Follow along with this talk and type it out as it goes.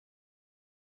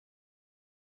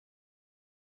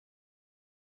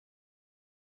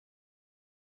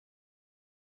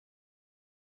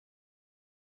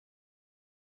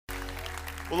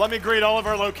Well, let me greet all of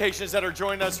our locations that are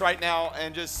joining us right now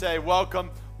and just say welcome,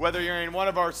 whether you're in one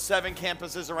of our 7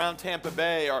 campuses around Tampa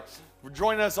Bay or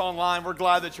joining us online. We're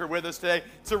glad that you're with us today.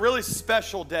 It's a really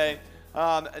special day,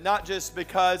 not just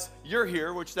because you're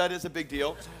here, which that is a big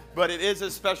deal, but it is a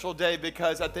special day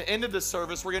because at the end of the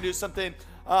service, we're going to do something,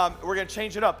 we're going to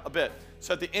change it up a bit.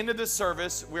 So at the end of the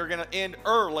service, we're going to end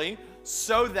early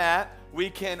so that we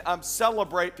can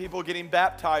celebrate people getting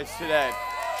baptized today.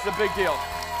 It's a big deal.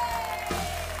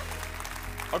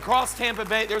 Across Tampa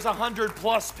Bay, there's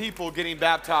 100+ people getting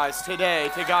baptized today.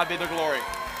 To God be the glory.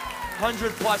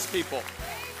 100+ people.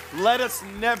 Let us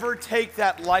never take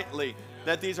that lightly,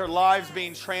 that these are lives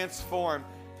being transformed.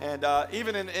 And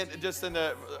even in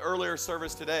the earlier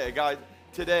service today, a guy,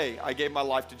 today I gave my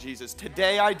life to Jesus.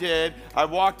 Today I did. I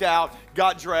walked out,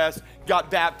 got dressed,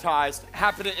 got baptized.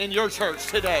 Happened in your church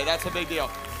today. That's a big deal.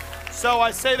 So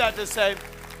I say that to say,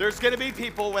 there's going to be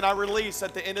people when I release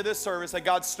at the end of this service that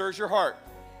God stirs your heart.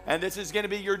 And this is going to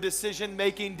be your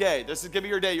decision-making day. This is going to be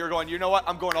your day. You're going, you know what?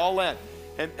 I'm going all in.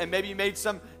 And maybe you made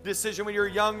some decision when you were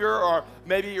younger, or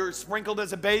maybe you're sprinkled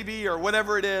as a baby, or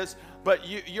whatever it is. But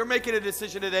you're making a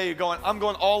decision today. You're going, I'm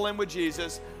going all in with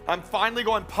Jesus. I'm finally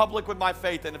going public with my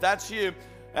faith. And if that's you,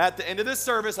 at the end of this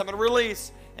service, I'm going to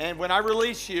release. And when I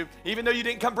release you, even though you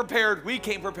didn't come prepared, we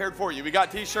came prepared for you. We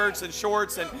got t-shirts and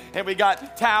shorts, and we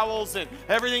got towels and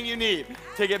everything you need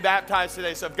to get baptized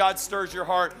today. So if God stirs your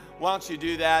heart, why don't you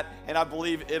do that? And I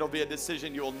believe it'll be a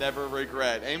decision you will never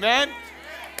regret. Amen?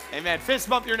 Amen. Fist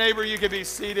bump your neighbor. You can be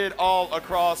seated all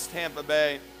across Tampa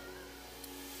Bay.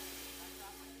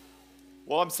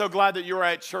 Well, I'm so glad that you are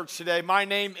at church today. My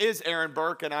name is Aaron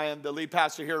Burke, and I am the lead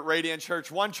pastor here at Radiant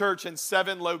Church. One church in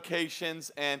 7 locations.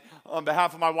 And on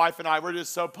behalf of my wife and I, we're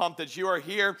just so pumped that you are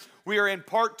here. We are in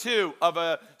part 2 of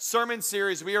a sermon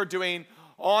series we are doing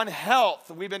on health.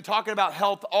 We've been talking about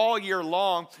health all year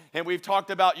long, and we've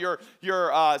talked about your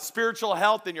spiritual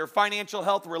health and your financial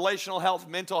health, relational health,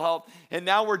 mental health, and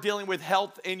now we're dealing with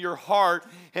health in your heart.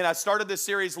 And I started this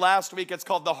series last week. It's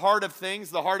called The Heart of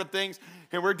Things,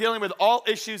 and we're dealing with all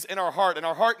issues in our heart, and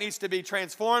our heart needs to be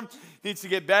transformed, needs to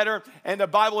get better, and the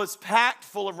Bible is packed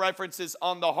full of references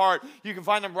on the heart. You can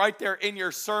find them right there in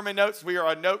your sermon notes. We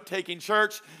are a note-taking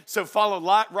church, so follow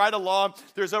right along.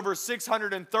 There's over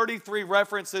 633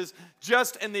 references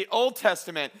just in the Old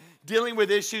Testament dealing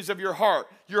with issues of your heart.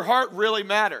 Your heart really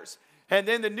matters. And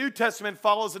then the New Testament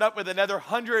follows it up with another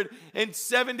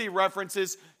 170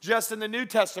 references just in the New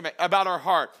Testament about our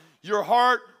heart. Your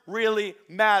heart really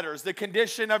matters. The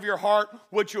condition of your heart,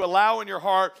 what you allow in your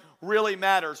heart, really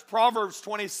matters. Proverbs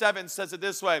 27 says it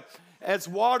this way: as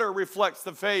water reflects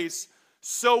the face,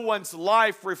 so one's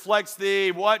life reflects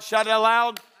the what? Shout it out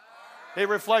loud. It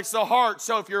reflects the heart.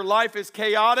 So if your life is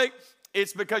chaotic,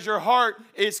 it's because your heart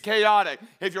is chaotic.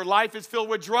 If your life is filled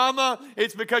with drama,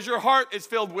 it's because your heart is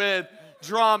filled with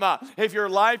drama. If your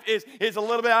life is a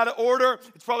little bit out of order,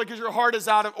 it's probably because your heart is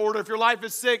out of order. If your life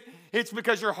is sick, it's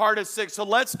because your heart is sick. So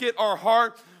let's get our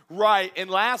heart right. And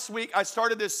last week, I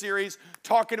started this series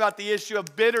talking about the issue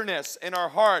of bitterness in our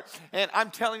heart. And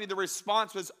I'm telling you, the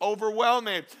response was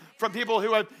overwhelming from people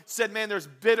who have said, man, there's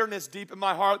bitterness deep in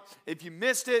my heart. If you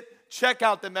missed it, check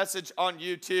out the message on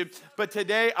YouTube. But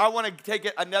today, I want to take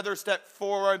it another step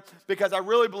forward because I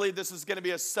really believe this is going to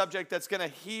be a subject that's going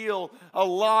to heal a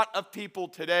lot of people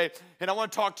today. And I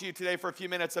want to talk to you today for a few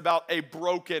minutes about a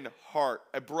broken heart,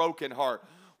 a broken heart.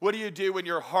 What do you do when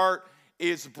your heart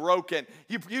is broken?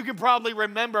 You can probably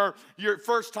remember your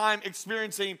first time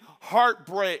experiencing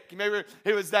heartbreak. Maybe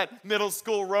it was that middle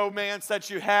school romance that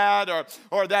you had,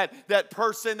 or that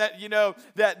person that you know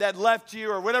that left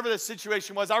you, or whatever the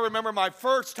situation was. I remember my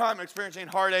first time experiencing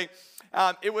heartache.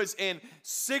 It was in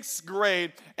 6th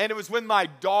grade, and it was when my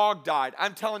dog died.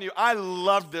 I'm telling you, I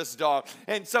love this dog.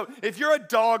 And so if you're a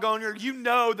dog owner, you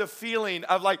know the feeling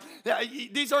of like,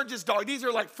 these aren't just dogs, these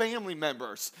are like family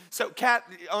members. So cat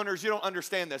owners, you don't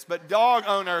understand this, but dog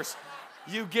owners,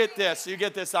 you get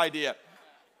this idea.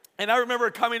 And I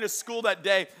remember coming to school that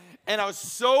day, and I was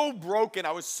so broken,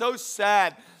 I was so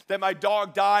sad that my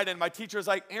dog died, and my teacher was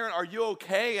like, Aaron, are you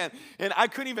okay? And I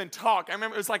couldn't even talk. I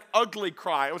remember it was like ugly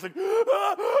cry. I was like,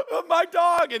 my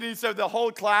dog. And so the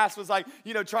whole class was like,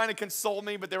 trying to console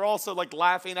me, but they're also like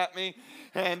laughing at me.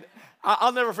 And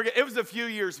I'll never forget, it was a few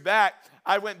years back.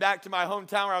 I went back to my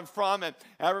hometown where I'm from, and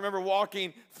I remember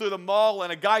walking through the mall,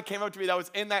 and a guy came up to me that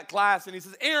was in that class, and he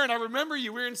says, Aaron, I remember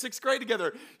you. We were in 6th grade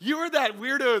together. You were that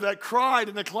weirdo that cried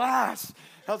in the class.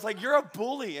 I was like, you're a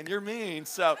bully, and you're mean.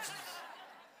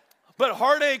 But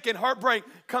heartache and heartbreak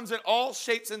comes in all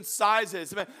shapes and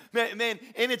sizes. Man,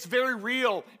 and it's very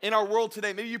real in our world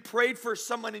today. Maybe you prayed for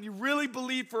someone and you really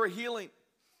believed for a healing,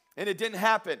 and it didn't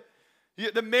happen.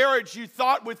 The marriage you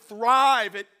thought would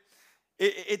thrive,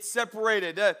 it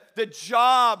separated. The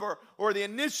job or the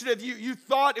initiative you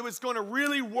thought it was going to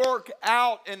really work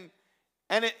out, and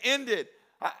it ended.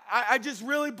 I just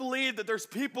really believe that there's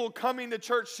people coming to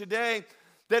church today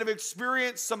that have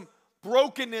experienced some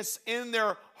brokenness in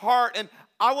their heart. And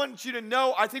I want you to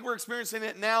know, I think we're experiencing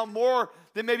it now more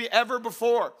than maybe ever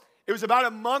before. It was about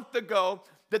a month ago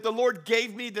that the Lord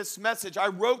gave me this message. I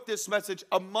wrote this message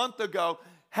a month ago,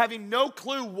 having no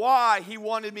clue why He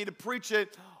wanted me to preach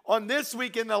it on this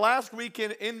weekend, the last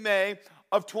weekend in May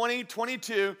of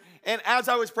 2022. And as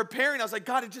I was preparing, I was like,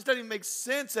 God, it just doesn't even make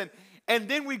sense. And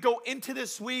then we go into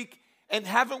this week, and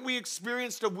haven't we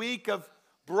experienced a week of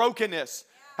brokenness?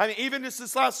 I mean, even just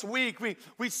this last week,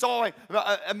 we saw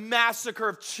a massacre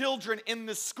of children in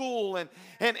the school. And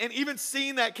even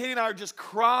seeing that, Katie and I are just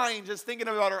crying, just thinking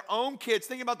about our own kids,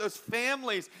 thinking about those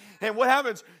families. And what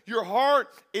happens? Your heart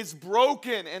is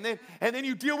broken. And then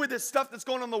you deal with this stuff that's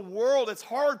going on in the world. It's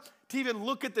hard to even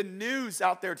look at the news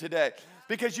out there today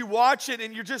because you watch it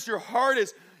and your heart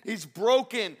is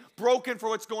broken for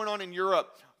what's going on in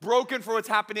Europe, broken for what's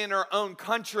happening in our own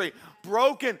country,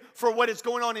 broken for what is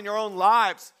going on in your own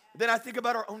lives. Then I think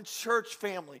about our own church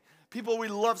family, people we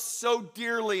love so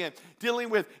dearly and dealing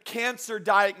with cancer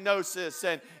diagnosis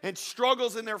and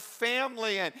struggles in their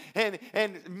family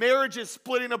and marriages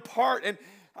splitting apart. And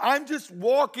I'm just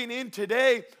walking in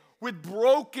today with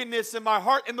brokenness in my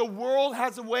heart, and the world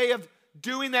has a way of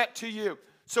doing that to you.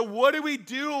 So what do we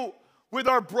do with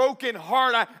our broken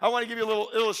heart? I want to give you a little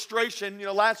illustration. You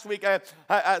know, last week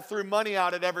I threw money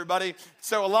out at everybody.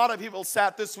 So a lot of people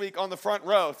sat this week on the front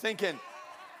row thinking,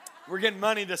 we're getting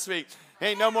money this week.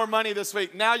 Hey, no more money this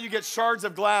week. Now you get shards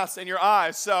of glass in your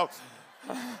eyes. So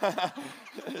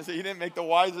you didn't make the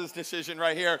wisest decision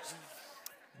right here.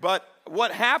 But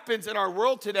what happens in our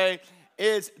world today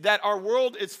is that our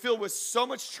world is filled with so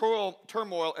much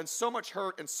turmoil and so much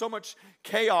hurt and so much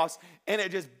chaos, and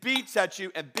it just beats at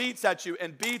you and beats at you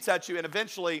and beats at you, and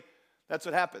eventually that's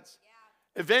what happens.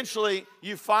 Yeah. Eventually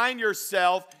you find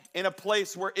yourself in a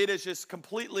place where it is just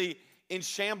completely in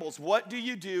shambles. What do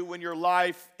you do when your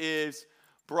life is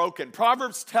broken?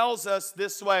 Proverbs tells us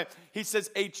this way. He says,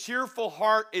 a cheerful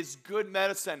heart is good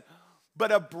medicine,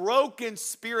 but a broken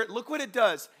spirit, look what it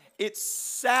does. It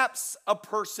saps a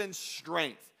person's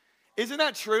strength. Isn't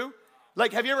that true?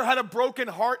 Like, have you ever had a broken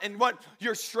heart and what?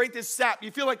 Your strength is sapped.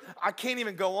 You feel like, I can't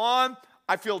even go on.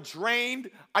 I feel drained.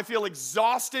 I feel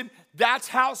exhausted. That's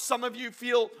how some of you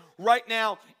feel right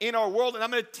now in our world. And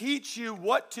I'm going to teach you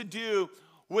what to do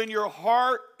when your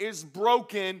heart is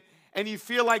broken and you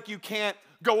feel like you can't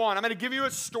go on. I'm going to give you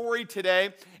a story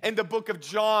today in the book of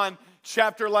John,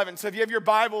 chapter 11. So if you have your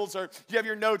Bibles or you have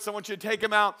your notes, I want you to take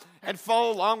them out and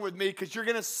follow along with me, because you're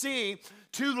going to see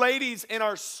two ladies in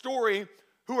our story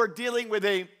who are dealing with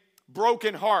a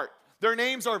broken heart. Their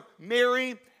names are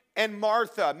Mary and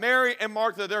Martha. Mary and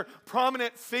Martha, they're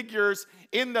prominent figures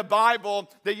in the Bible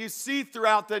that you see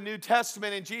throughout the New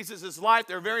Testament in Jesus' life.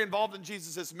 They're very involved in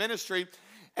Jesus' ministry.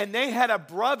 And they had a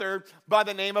brother by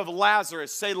the name of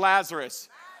Lazarus. Say Lazarus.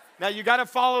 Now, you got to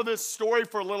follow this story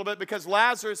for a little bit, because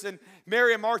Lazarus and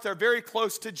Mary and Martha are very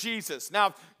close to Jesus. Now,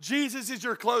 if Jesus is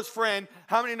your close friend,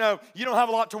 how many know you don't have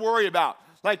a lot to worry about?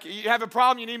 Like, you have a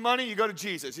problem, you need money, you go to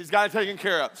Jesus. He's got it taken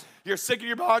care of. You're sick in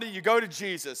your body, you go to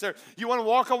Jesus. Or you want to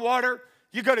walk on water,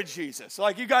 you go to Jesus.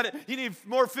 Like, you need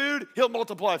more food, He'll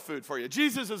multiply food for you.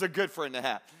 Jesus is a good friend to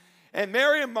have. And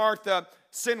Mary and Martha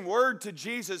send word to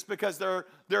Jesus because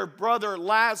their brother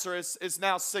Lazarus is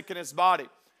now sick in his body.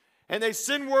 And they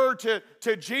send word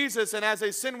to Jesus, and as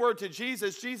they send word to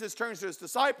Jesus, Jesus turns to His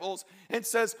disciples and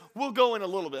says, we'll go in a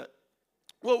little bit.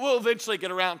 We'll eventually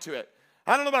get around to it.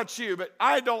 I don't know about you, but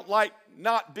I don't like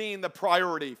not being the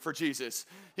priority for Jesus.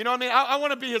 You know what I mean? I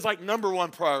want to be His number one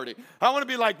priority. I want to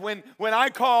be like when I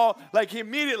call, He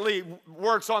immediately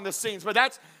works on the scenes.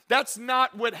 But that's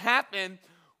not what happened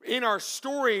in our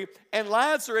story. And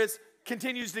Lazarus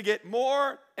continues to get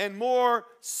more and more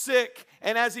sick.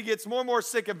 And as he gets more and more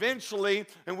sick, eventually,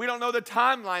 and we don't know the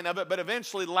timeline of it, but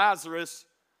eventually Lazarus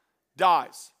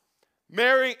dies.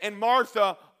 Mary and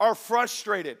Martha are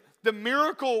frustrated. The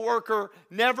miracle worker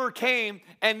never came,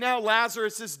 and now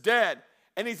Lazarus is dead.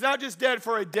 And he's not just dead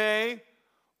for a day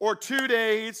or 2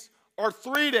 days or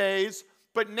 3 days,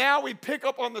 but now we pick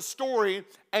up on the story,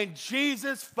 and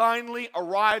Jesus finally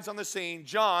arrives on the scene.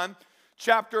 John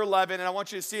chapter 11, and I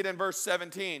want you to see it in verse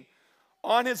 17.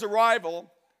 On his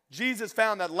arrival, Jesus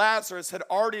found that Lazarus had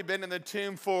already been in the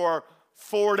tomb for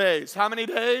 4 days. How many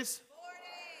days?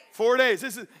 4 days.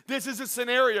 4 days. This is a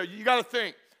scenario. You got to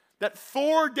think that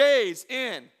 4 days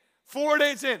in,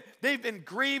 they've been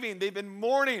grieving, they've been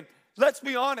mourning. Let's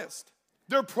be honest.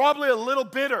 They're probably a little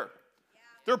bitter.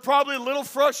 They're probably a little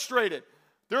frustrated.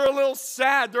 They're a little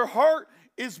sad. Their heart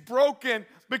is broken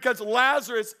because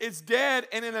Lazarus is dead.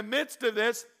 And in the midst of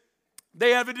this,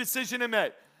 they have a decision to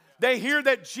make. They hear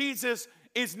that Jesus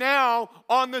is now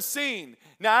on the scene.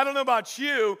 Now, I don't know about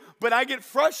you, but I get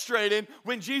frustrated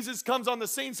when Jesus comes on the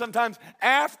scene sometimes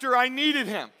after I needed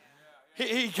him.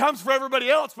 He comes for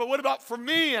everybody else, but what about for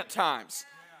me at times?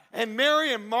 And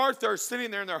Mary and Martha are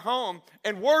sitting there in their home,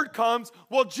 and word comes,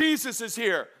 well, Jesus is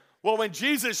here. Well, when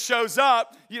Jesus shows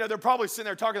up, they're probably sitting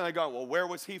there talking, and they're going, well, where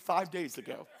was he 5 days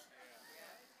ago?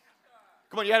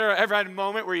 Come on, you ever had a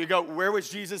moment where you go, where was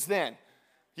Jesus then?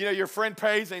 Your friend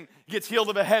prays and gets healed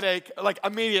of a headache, like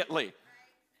immediately.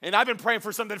 And I've been praying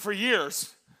for something for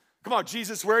years. Come on,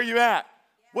 Jesus, where are you at?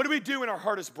 What do we do when our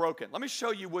heart is broken? Let me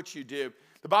show you what you do.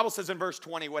 The Bible says in verse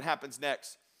 20 what happens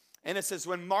next. And it says,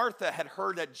 when Martha had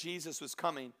heard that Jesus was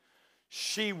coming,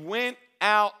 she went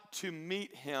out to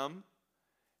meet him.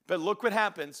 But look what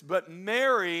happens. But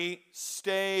Mary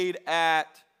stayed at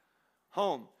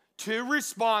home. 2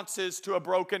 responses to a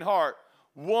broken heart.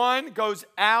 One goes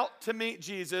out to meet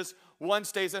Jesus. One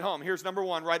stays at home. Here's number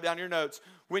 1. Write down your notes.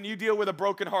 When you deal with a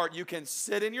broken heart, you can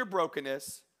sit in your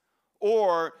brokenness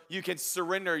or you can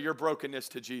surrender your brokenness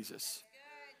to Jesus.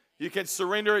 You can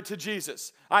surrender it to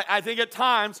Jesus. I think at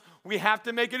times we have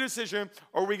to make a decision.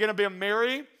 Are we going to be a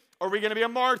Mary or are we going to be a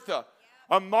Martha?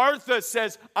 A Martha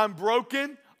says, I'm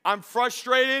broken, I'm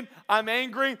frustrated, I'm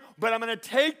angry, but I'm going to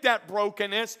take that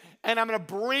brokenness and I'm going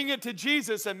to bring it to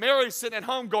Jesus. And Mary's sitting at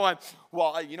home going,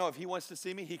 well, if he wants to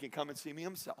see me, he can come and see me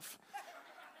himself.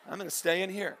 I'm going to stay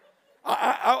in here.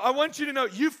 I want you to know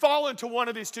you fall into one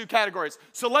of these 2 categories.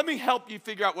 So let me help you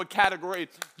figure out what category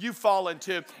you fall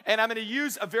into. And I'm going to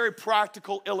use a very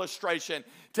practical illustration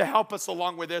to help us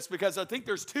along with this because I think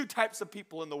there's 2 types of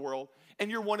people in the world, and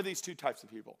you're one of these 2 types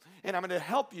of people. And I'm going to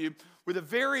help you with a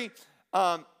very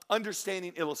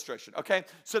understanding illustration, okay?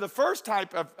 So the first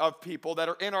type of people that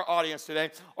are in our audience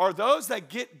today are those that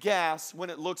get gas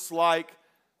when it looks like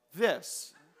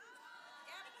this.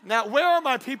 Now, where are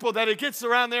my people that it gets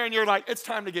around there and you're like, it's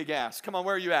time to get gas. Come on,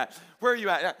 where are you at? Where are you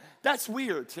at? That's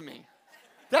weird to me.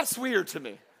 That's weird to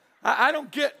me. I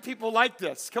don't get people like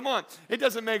this. Come on, it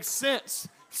doesn't make sense,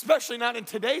 especially not in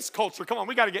today's culture. Come on,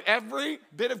 we got to get every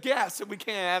bit of gas that we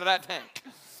can out of that tank.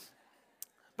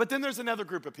 But then there's another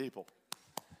group of people.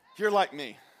 You're like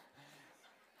me.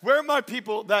 Where are my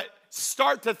people that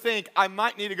start to think I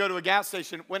might need to go to a gas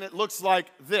station when it looks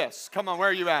like this? Come on, where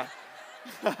are you at?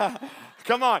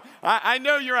 Come on. I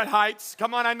know you're at Heights.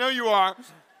 Come on, I know you are.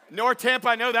 North Tampa,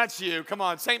 I know that's you. Come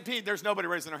on. St. Pete, there's nobody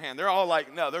raising their hand. They're all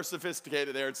like, no, they're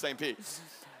sophisticated there at St. Pete.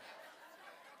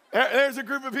 There's a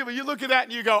group of people. You look at that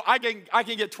and you go, I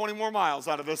can get 20 more miles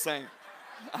out of this thing.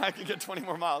 I can get 20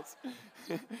 more miles.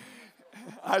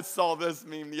 I saw this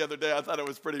meme the other day. I thought it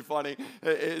was pretty funny.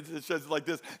 It says like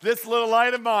this. This little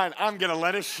light of mine, I'm going to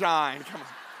let it shine. Come on.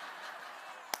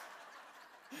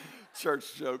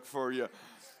 Church joke for you.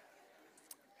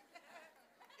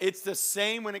 It's the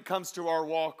same when it comes to our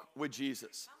walk with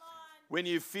Jesus. When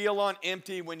you feel on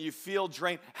empty, when you feel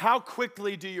drained, how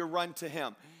quickly do you run to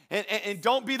him? And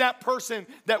don't be that person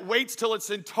that waits till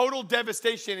it's in total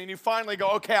devastation and you finally go,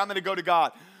 okay, I'm going to go to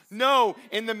God. No,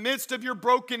 in the midst of your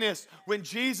brokenness, when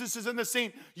Jesus is in the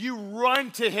scene, you run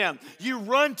to him. You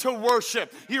run to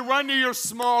worship. You run to your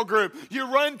small group. You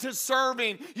run to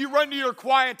serving. You run to your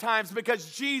quiet times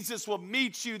because Jesus will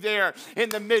meet you there in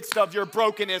the midst of your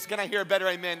brokenness. Can I hear a better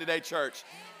amen today, church?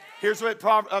 Here's what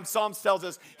Psalms tells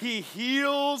us. He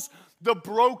heals the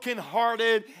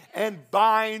brokenhearted and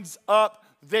binds up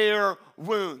their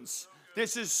wounds.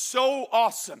 This is so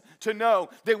awesome to know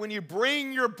that when you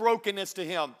bring your brokenness to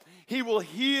him, he will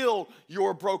heal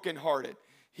your brokenhearted.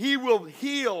 He will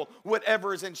heal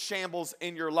whatever is in shambles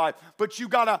in your life. But you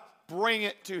got to bring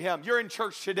it to him. You're in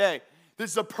church today.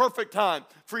 This is a perfect time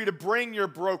for you to bring your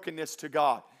brokenness to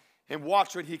God and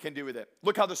watch what he can do with it.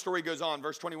 Look how the story goes on.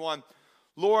 Verse 21.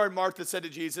 Lord, Martha said to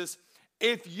Jesus,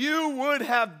 if you would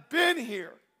have been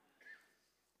here,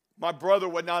 my brother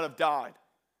would not have died.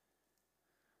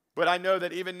 But I know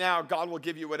that even now, God will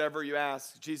give you whatever you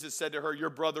ask. Jesus said to her, your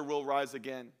brother will rise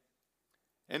again.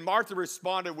 And Martha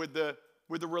responded with the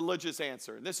religious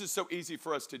answer. And this is so easy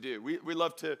for us to do. We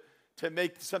love to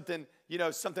make something,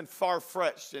 something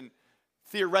far-fetched and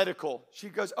theoretical. She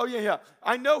goes, oh, yeah.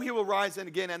 I know he will rise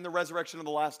again and the resurrection of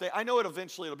the last day. I know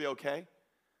eventually it'll be okay.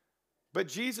 But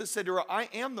Jesus said to her, I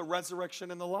am the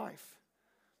resurrection and the life.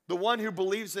 The one who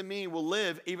believes in me will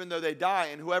live even though they die,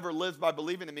 and whoever lives by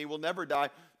believing in me will never die.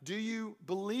 Do you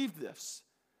believe this?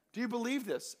 Do you believe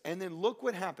this? And then look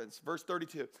what happens. Verse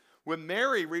 32. when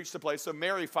Mary reached the place, so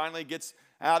Mary finally gets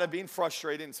out of being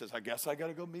frustrated and says, I guess I got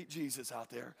to go meet Jesus out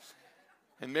there.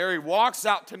 And Mary walks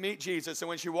out to meet Jesus. And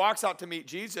when she walks out to meet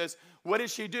Jesus, what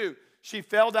does she do? She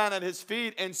fell down at his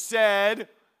feet and said,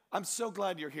 I'm so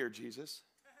glad you're here, Jesus.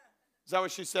 Is that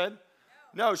what she said?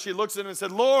 No, she looks at him and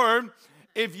said, Lord,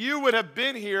 if you would have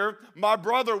been here, my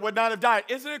brother would not have died.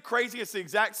 Isn't it crazy? It's the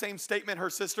exact same statement her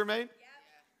sister made.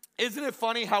 Isn't it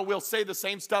funny how we'll say the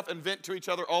same stuff and vent to each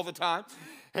other all the time?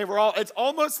 And it's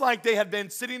almost like they have been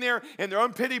sitting there in their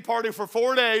own pity party for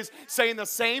 4 days, saying the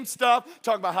same stuff,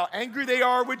 talking about how angry they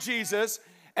are with Jesus.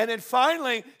 And then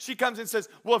finally, she comes and says,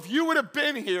 well, if you would have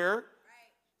been here,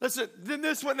 listen, then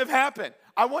this wouldn't have happened.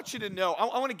 I want you to know, I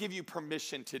want to give you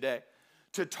permission today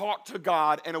to talk to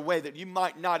God in a way that you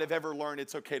might not have ever learned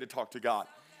it's okay to talk to God.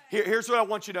 Here's what I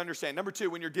want you to understand. Number 2,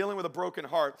 when you're dealing with a broken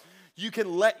heart, you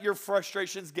can let your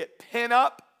frustrations get pent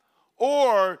up,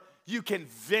 or you can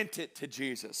vent it to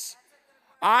Jesus.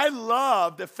 I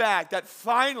love the fact that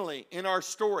finally in our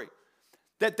story,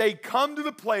 that they come to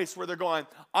the place where they're going,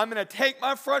 I'm going to take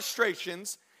my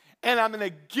frustrations and I'm going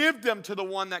to give them to the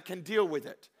one that can deal with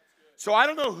it. So I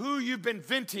don't know who you've been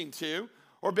venting to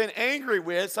or been angry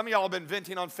with. Some of y'all have been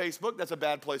venting on Facebook. That's a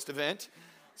bad place to vent.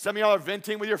 Some of y'all are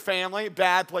venting with your family.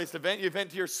 Bad place to vent. You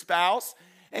vent to your spouse.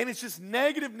 And it's just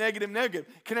negative, negative, negative.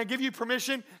 Can I give you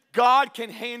permission? God can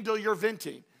handle your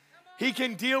venting. He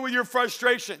can deal with your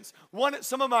frustrations.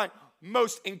 Some of my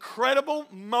most incredible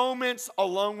moments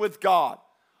alone with God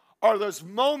are those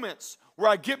moments where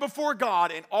I get before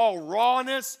God in all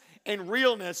rawness and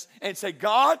realness and say,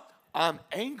 God, I'm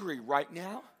angry right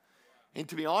now. And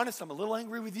to be honest, I'm a little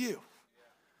angry with you.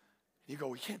 You go,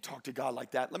 we can't talk to God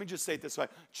like that. Let me just say it this way.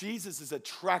 Jesus is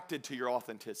attracted to your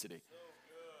authenticity.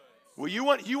 Well, you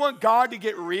want God to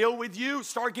get real with you?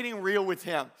 Start getting real with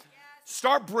him.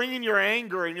 Start bringing your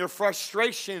anger and your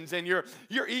frustrations and your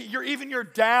even your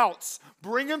doubts.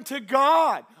 Bring them to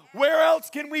God. Where else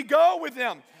can we go with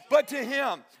them but to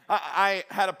him? I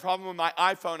had a problem with my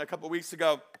iPhone a couple weeks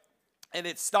ago, and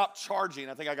it stopped charging.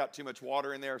 I think I got too much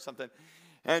water in there or something.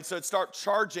 And so it started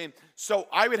charging. So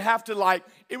I would have to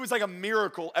it was like a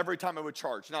miracle every time it would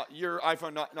charge. Now, your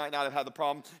iPhone might not have had the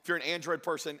problem. If you're an Android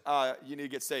person, you need to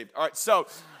get saved. All right, so,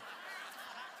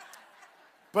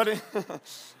 but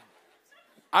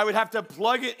I would have to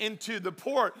plug it into the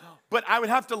port, but I would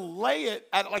have to lay it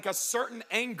at like a certain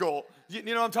angle. You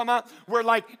know what I'm talking about? Where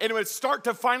it would start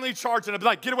to finally charge, and I'd be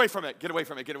like, get away from it, get away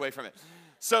from it, get away from it.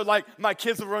 So my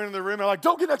kids would run in the room, and they're like,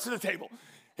 don't get next to the table.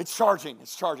 It's charging.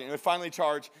 It would finally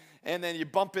charge, and then you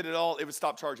bump it at all, it would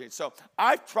stop charging. So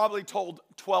I've probably told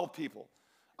 12 people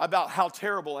about how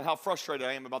terrible and how frustrated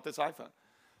I am about this iPhone.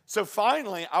 So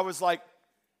finally, I was like,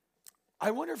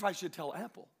 I wonder if I should tell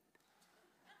Apple.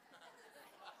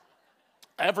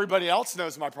 Everybody else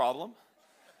knows my problem.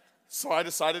 So I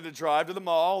decided to drive to the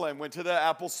mall and went to the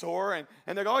Apple store, and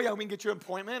they go, oh, yeah, we can get you an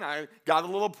appointment. I got a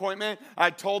little appointment. I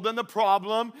told them the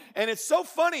problem, and it's so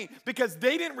funny because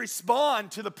they didn't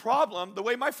respond to the problem the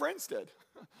way my friends did.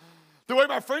 The way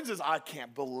my friends is, I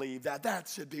can't believe that. That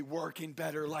should be working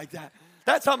better like that.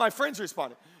 That's how my friends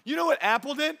responded. You know what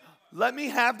Apple did? Let me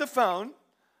have the phone.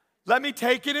 Let me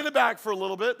take it in the back for a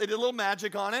little bit. They did a little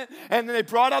magic on it, and then they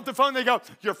brought out the phone. They go,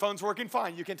 your phone's working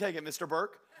fine. You can take it, Mr.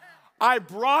 Burke. I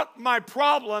brought my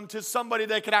problem to somebody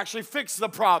that could actually fix the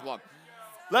problem.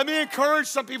 Let me encourage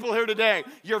some people here today.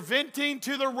 You're venting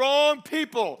to the wrong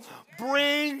people.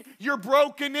 Bring your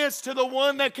brokenness to the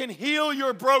one that can heal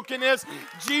your brokenness.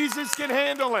 Jesus can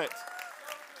handle it.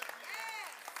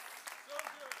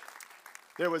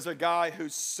 There was a guy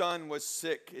whose son was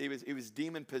sick. He was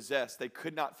demon possessed. They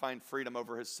could not find freedom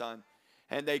over his son.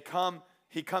 And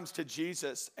he comes to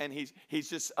Jesus, and he's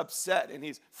just upset, and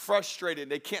he's frustrated.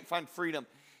 They can't find freedom.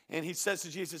 And he says to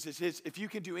Jesus, if you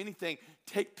can do anything,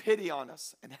 take pity on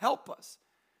us and help us.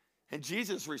 And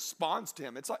Jesus responds to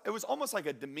him. It was almost like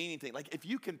a demeaning thing. Like, if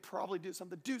you can probably do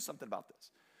something about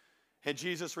this. And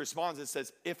Jesus responds and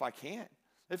says, if I can.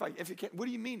 If you can. What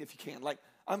do you mean if you can? Like,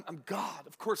 I'm God.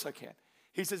 Of course I can.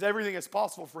 He says, everything is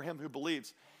possible for him who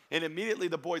believes. And immediately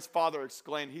the boy's father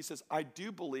exclaimed, he says, I do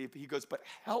believe. He goes, but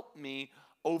help me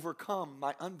overcome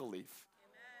my unbelief.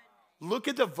 Amen. Look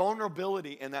at the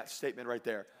vulnerability in that statement right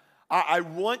there. I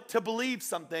want to believe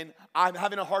something. I'm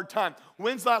having a hard time.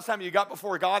 When's the last time you got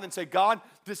before God and said, God,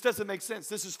 this doesn't make sense.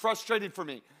 This is frustrating for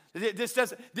me.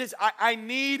 I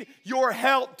need your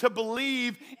help to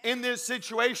believe in this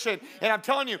situation. And I'm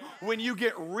telling you, when you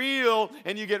get real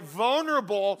and you get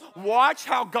vulnerable, watch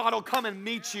how God will come and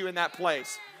meet you in that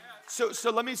place.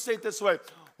 So let me say it this way.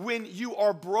 When you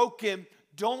are broken,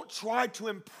 don't try to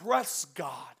impress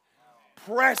God.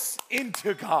 Press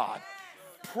into God.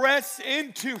 Press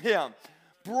into him.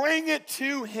 Bring it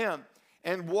to him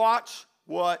and watch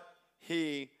what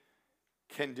he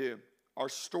can do. Our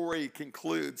story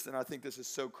concludes, and I think this is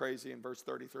so crazy, in verse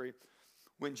 33.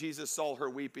 When Jesus saw her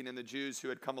weeping and the Jews who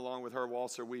had come along with her were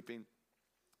also weeping,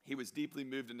 he was deeply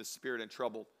moved in the spirit and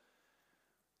troubled.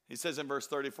 He says in verse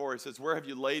 34, he says, where have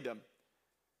you laid him?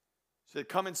 He said,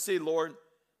 come and see, Lord.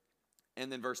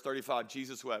 And then verse 35,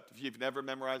 Jesus wept. If you've never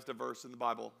memorized a verse in the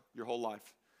Bible your whole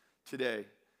life, today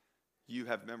you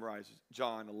have memorized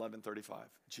John 11:35.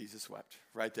 Jesus wept.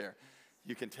 Right there.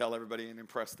 You can tell everybody and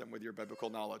impress them with your biblical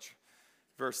knowledge.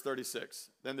 Verse 36,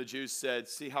 then the Jews said,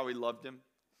 see how he loved him?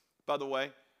 By the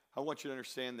way, I want you to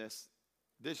understand this.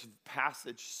 This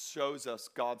passage shows us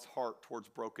God's heart towards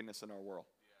brokenness in our world.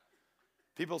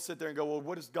 People sit there and go, well,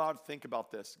 what does God think about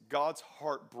this? God's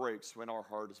heart breaks when our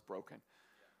heart is broken.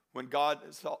 When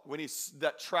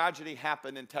that tragedy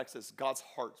happened in Texas, God's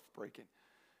heart's breaking.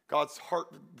 God's heart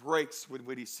breaks with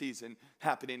what he sees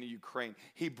happening in Ukraine.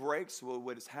 He breaks with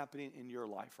what is happening in your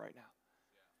life right now.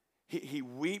 He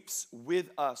weeps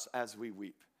with us as we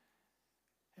weep.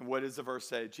 And what does the verse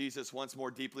say? Jesus, once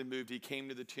more deeply moved, he came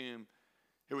to the tomb.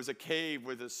 It was a cave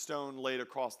with a stone laid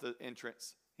across the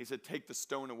entrance. He said, take the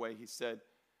stone away, he said.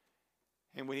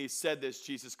 And when he said this,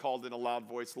 Jesus called in a loud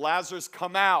voice, Lazarus,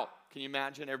 come out. Can you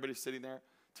imagine everybody sitting there?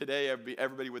 Today,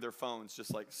 everybody with their phones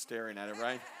just like staring at it,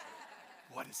 right?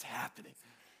 What is happening?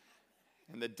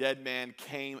 And the dead man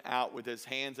came out with his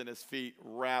hands and his feet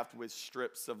wrapped with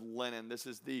strips of linen. This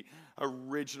is the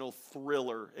original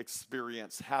Thriller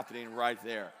experience happening right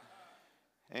there.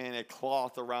 And a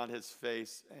cloth around his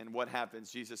face. And what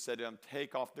happens? Jesus said to him,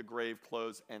 take off the grave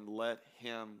clothes and let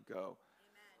him go. Amen.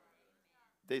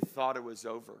 They thought it was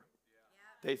over.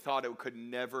 They thought it could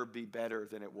never be better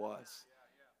than it was.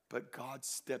 But God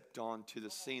stepped onto the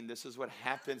scene. This is what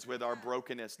happens with our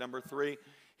brokenness. Number 3,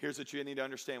 here's what you need to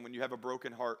understand. When you have a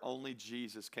broken heart, only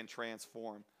Jesus can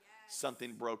transform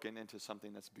something broken into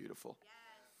something that's beautiful.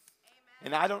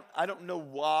 And I don't know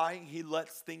why he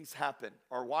lets things happen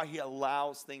or why he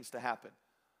allows things to happen.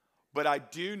 But I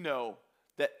do know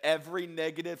that every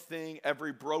negative thing,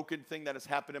 every broken thing that has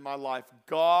happened in my life,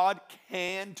 God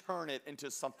can turn it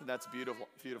into something that's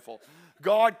beautiful.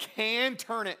 God can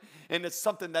turn it into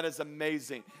something that is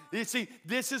amazing. You see,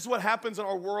 this is what happens in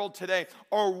our world today.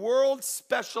 Our world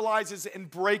specializes in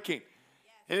breaking.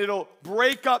 And it'll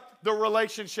break up the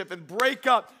relationship and break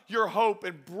up your hope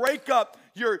and break up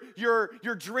your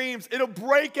dreams. It'll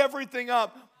break everything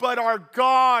up. But our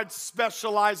God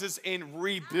specializes in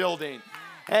rebuilding.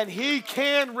 And he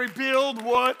can rebuild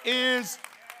what is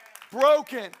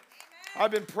broken.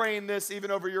 I've been praying this even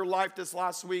over your life this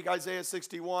last week, Isaiah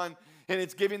 61. And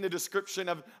it's giving the description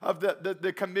of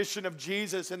the commission of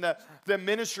Jesus and the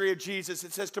ministry of Jesus.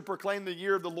 It says to proclaim the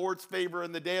year of the Lord's favor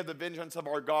and the day of the vengeance of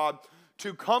our God,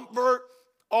 to comfort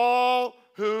all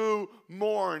who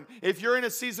mourn. If you're in a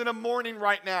season of mourning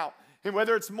right now, and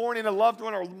whether it's mourning a loved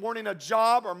one or mourning a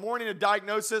job or mourning a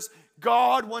diagnosis,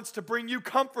 God wants to bring you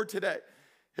comfort today.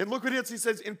 And look what he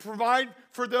says, and provide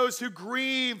for those who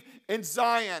grieve in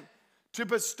Zion, to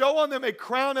bestow on them a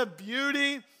crown of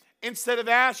beauty instead of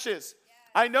ashes.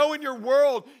 I know in your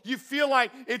world you feel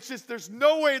like it's just, there's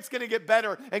no way it's going to get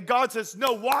better. And God says,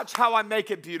 no, watch how I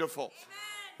make it beautiful.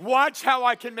 Amen. Watch how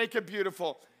I can make it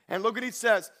beautiful. And look what he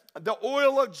says, the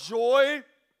oil of joy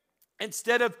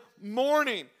instead of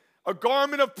mourning, a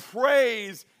garment of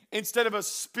praise instead of a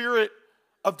spirit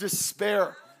of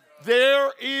despair.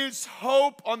 There is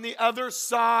hope on the other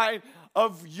side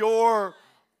of your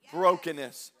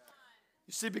brokenness.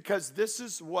 You see, because this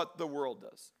is what the world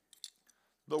does.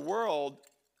 The world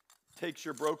takes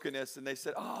your brokenness and they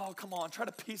said, oh, come on, try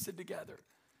to piece it together.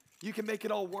 You can make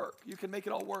it all work. You can make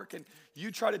it all work. And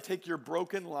you try to take your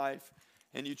broken life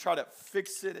and you try to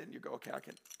fix it and you go, okay,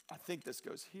 I think this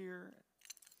goes here.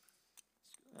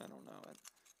 I don't know. It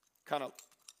kind of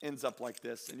ends up like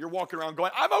this. And you're walking around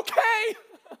going, I'm okay.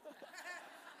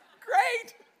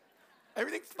 Great.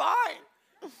 Everything's fine.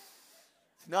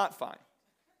 It's not fine.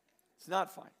 It's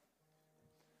not fine.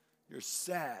 You're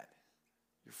sad.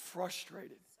 You're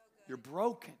frustrated. You're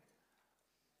broken.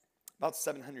 About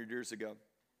 700 years ago,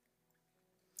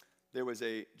 there was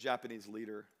a Japanese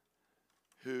leader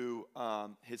who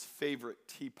his favorite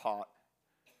teapot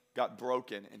got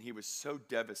broken, and he was so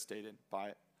devastated by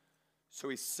it. So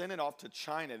he sent it off to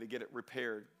China to get it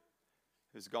repaired.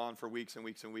 It was gone for weeks and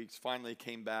weeks and weeks. Finally, it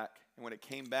came back. And when it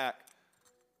came back,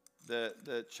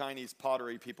 the Chinese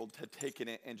pottery people had taken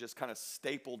it and just kind of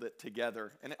stapled it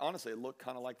together. And honestly, it looked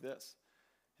kind of like this.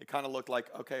 It kind of looked like,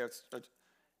 okay,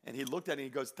 and he looked at it and he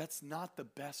goes, that's not the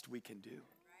best we can do.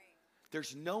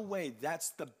 There's no way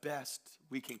that's the best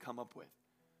we can come up with.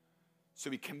 So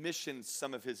he commissioned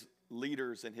some of his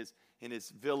leaders in his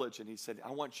village, and he said,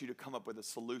 I want you to come up with a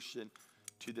solution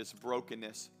to this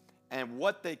brokenness. And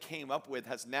what they came up with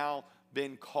has now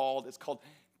been called, it's called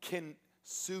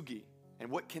kintsugi. And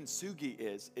what kintsugi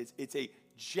is it's a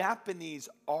Japanese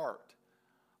art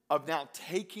of now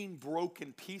taking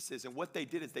broken pieces. And what they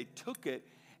did is they took it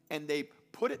and they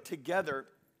put it together,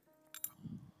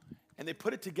 and they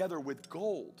put it together with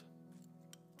gold.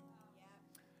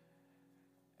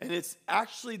 And it's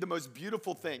actually the most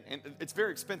beautiful thing. And it's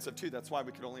very expensive too. That's why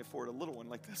we could only afford a little one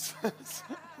like this.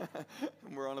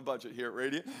 We're on a budget here at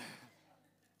Radiant.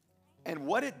 And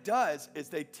what it does is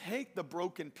they take the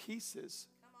broken pieces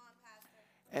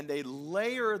and they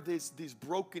layer these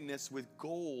brokenness with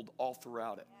gold all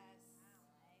throughout it.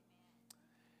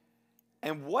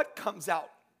 And what comes out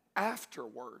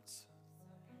afterwards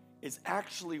is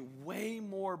actually way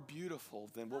more beautiful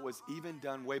than what was even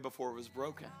done way before it was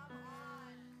broken.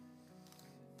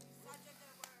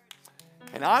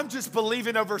 And I'm just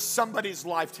believing over somebody's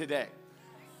life today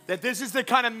that this is the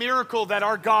kind of miracle that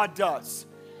our God does.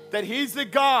 That he's the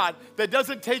God that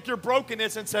doesn't take your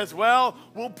brokenness and says, well,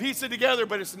 we'll piece it together,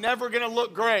 but it's never going to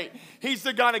look great. He's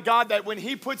the kind of God that when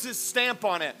he puts his stamp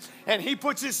on it, and he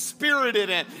puts his spirit in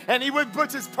it, and he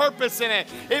puts his purpose in it,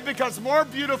 it becomes more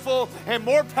beautiful and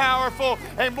more powerful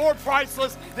and more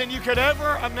priceless than you could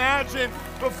ever imagine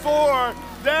before.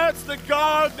 That's the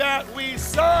God that we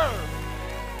serve.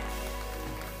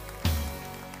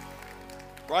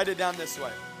 Write it down this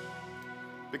way.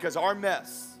 Because our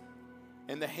mess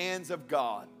in the hands of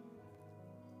God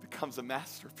becomes a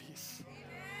masterpiece.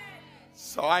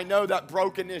 So I know that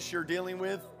brokenness you're dealing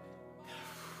with,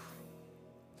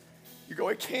 you go,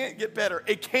 it can't get better.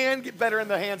 It can get better in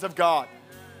the hands of God.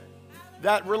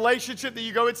 That relationship that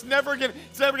you go, it's never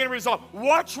gonna resolve.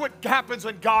 Watch what happens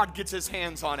when God gets his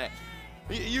hands on it.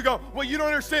 You go, well, you don't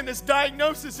understand. This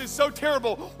diagnosis is so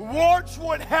terrible. Watch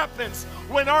what happens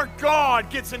when our God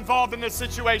gets involved in this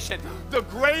situation. The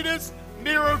greatest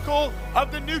miracle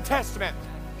of the New Testament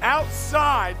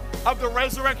outside of the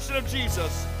resurrection of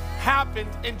Jesus happened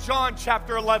in John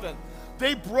chapter 11.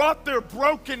 They brought their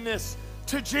brokenness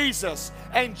to Jesus,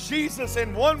 and Jesus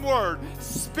in one word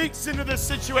speaks into this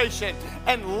situation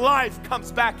and life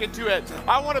comes back into it.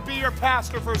 I want to be your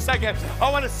pastor for a second. I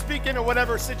want to speak into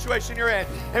whatever situation you're in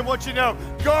and want you to know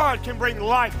God can bring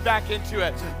life back into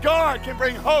it. God can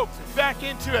bring hope back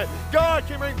into it. God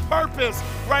can bring purpose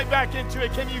right back into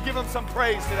it. Can you give him some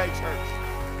praise today, church?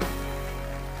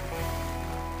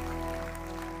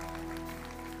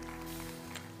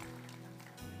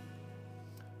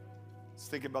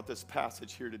 Thinking about this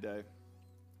passage here today,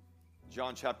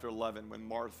 John chapter 11, when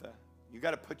Martha, you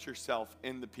got to put yourself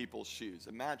in the people's shoes.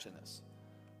 Imagine this.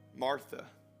 Martha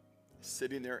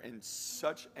sitting there in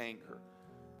such anger,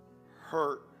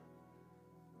 hurt,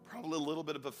 probably a little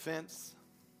bit of offense.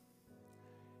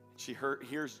 She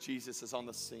hears Jesus is on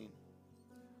the scene.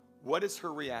 What is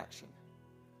her reaction?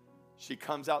 She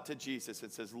comes out to Jesus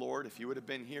and says, Lord, if you would have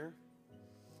been here,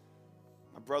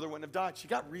 my brother wouldn't have died. She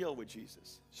got real with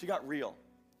Jesus. She got real.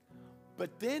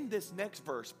 But then this next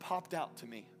verse popped out to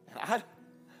me. And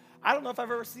I don't know if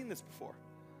I've ever seen this before.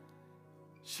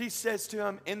 She says to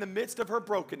him, in the midst of her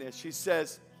brokenness, she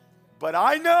says, but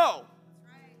I know.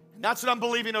 And that's what I'm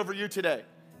believing over you today.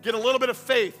 Get a little bit of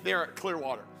faith there at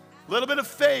Clearwater. A little bit of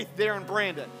faith there in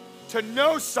Brandon. To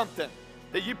know something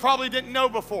that you probably didn't know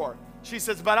before. She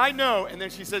says, but I know. And then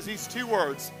she says these two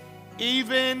words,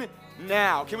 even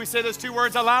now. Can we say those two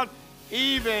words out loud?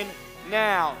 Even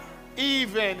now.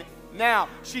 Even now.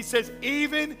 She says,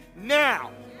 even now.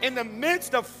 In the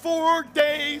midst of 4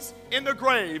 days in the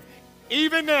grave,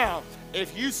 even now,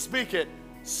 if you speak it,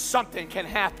 something can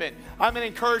happen. I'm going to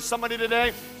encourage somebody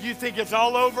today. You think it's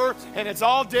all over and it's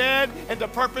all dead and the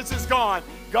purpose is gone.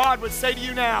 God would say to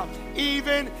you now,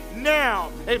 even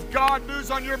now, if God moves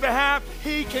on your behalf,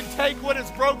 he can take what is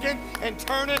broken and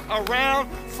turn it around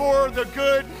for the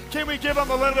good. Can we give him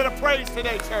a little bit of praise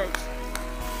today, church?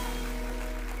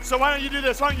 So why don't you do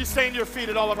this? Why don't you stay on your feet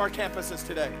at all of our campuses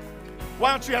today?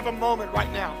 Why don't you have a moment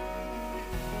right now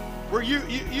where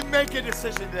you make a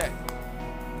decision today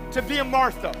to be a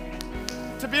Martha.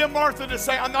 To be a Martha, to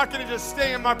say, I'm not going to just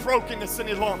stay in my brokenness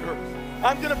any longer.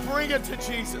 I'm going to bring it to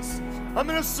Jesus. I'm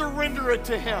going to surrender it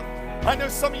to him. I know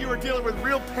some of you are dealing with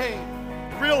real pain,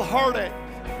 real heartache,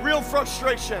 real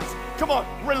frustrations. Come on,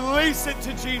 release it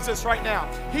to Jesus right now.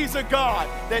 He's a God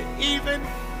that even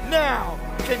now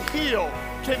can heal,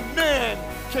 can mend,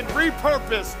 can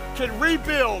repurpose, can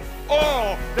rebuild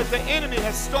all that the enemy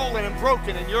has stolen and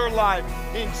broken in your life.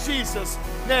 In Jesus'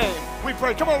 name we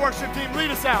pray. Come on, worship team,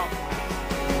 lead us out.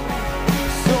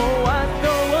 So I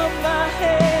throw up my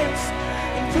hands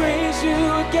praise you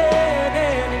again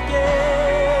and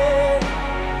again.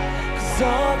 'Cause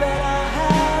all that I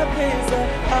have is a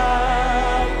hallelujah,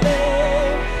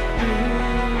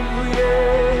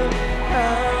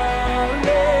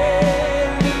 hallelujah.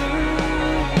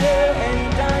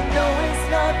 And I know it's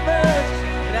not much,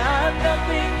 and I have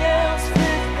nothing else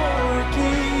fit for a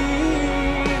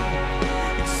king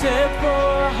except for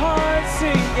a heart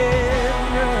singing.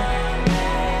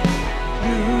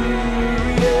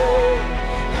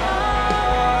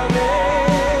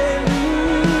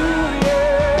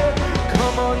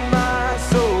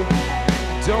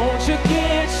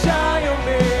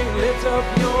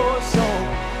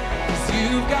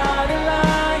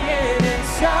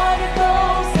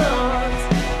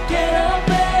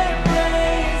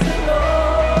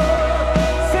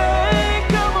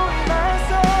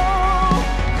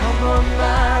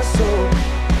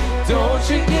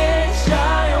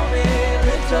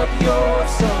 Your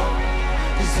song,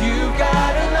 'cause you've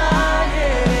got a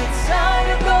lion inside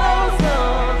of those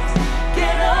lungs.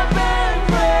 Get up and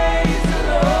praise the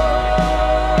Lord.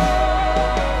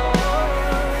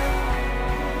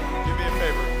 Do me a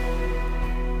favor,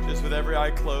 just with every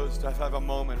eye closed, I have a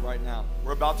moment right now.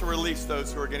 We're about to release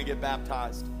those who are going to get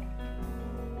baptized.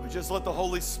 We just let the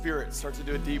Holy Spirit start to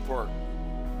do a deep work.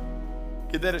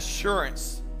 Get that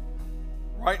assurance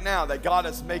right now that God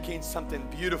is making something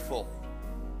beautiful,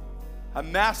 a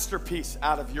masterpiece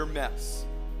out of your mess,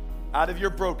 out of your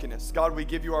brokenness. God, we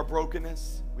give you our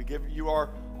brokenness. We give you our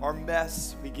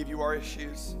mess. We give you our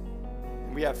issues.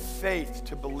 And we have faith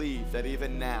to believe that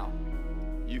even now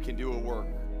you can do a work.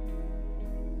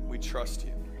 We trust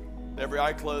you. Every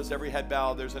eye closed, every head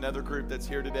bowed. There's another group that's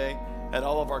here today at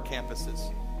all of our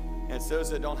campuses. And it's those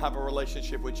that don't have a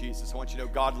relationship with Jesus. I want you to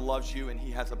know God loves you and he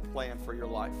has a plan for your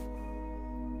life.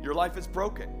 Your life is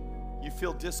broken. You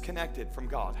feel disconnected from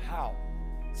God. How?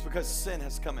 It's because sin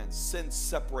has come in. Sin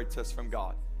separates us from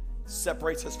God,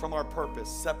 separates us from our purpose,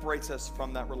 separates us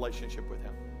from that relationship with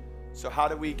him. So how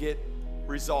do we get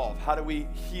resolved? How do we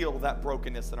heal that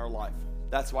brokenness in our life?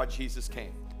 That's why Jesus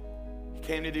came. He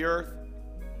came to the earth,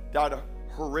 died a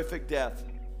horrific death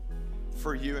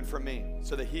for you and for me,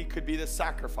 so that he could be the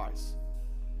sacrifice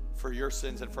for your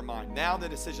sins and for mine. Now the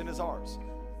decision is ours,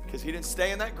 because he didn't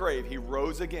stay in that grave. He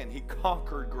rose again. He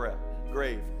conquered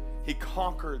grave. He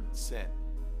conquered sin.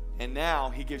 And now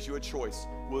he gives you a choice.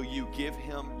 Will you give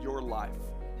him your life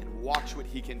and watch what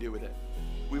he can do with it?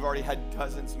 We've already had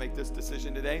dozens make this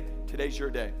decision today. Today's your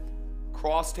day.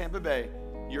 Cross Tampa Bay.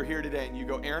 You're here today and you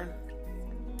go, Aaron,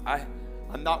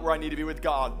 I'm not where I need to be with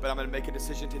God, but I'm going to make a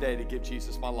decision today to give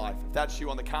Jesus my life. If that's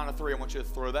you, on the count of 3, I want you to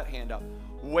throw that hand up.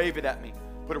 Wave it at me.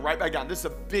 Put it right back down. This is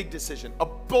a big decision, a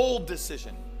bold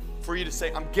decision for you to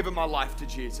say, I'm giving my life to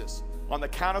Jesus. On the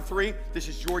count of 3, this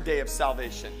is your day of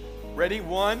salvation. Ready?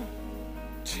 1,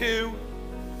 2,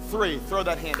 3. Throw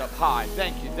that hand up high.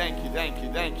 Thank you, thank you, thank you,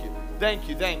 thank you, thank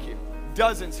you, thank you.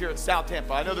 Dozens here at South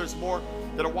Tampa. I know there's more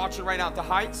that are watching right now at the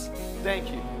Heights. Thank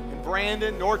you. In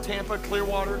Brandon, North Tampa,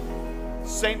 Clearwater,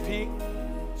 St. Pete.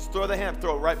 Just throw the hand up,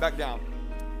 throw it right back down.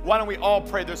 Why don't we all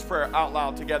pray this prayer out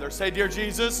loud together? Say, Dear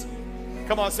Jesus.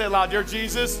 Come on, say it loud. Dear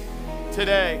Jesus,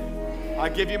 today I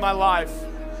give you my life.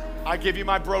 I give you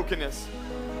my brokenness.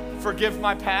 Forgive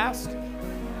my past,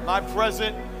 my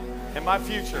present, and my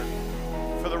future.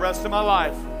 For the rest of my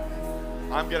life,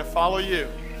 I'm going to follow you.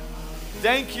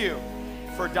 Thank you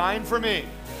for dying for me.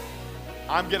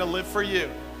 I'm going to live for you.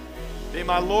 Be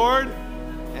my Lord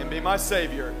and be my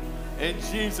Savior. In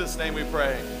Jesus' name we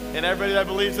pray. And everybody that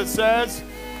believes it says,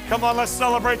 come on, let's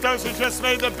celebrate those who just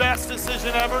made the best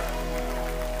decision ever.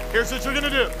 Here's what you're going to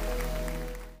do.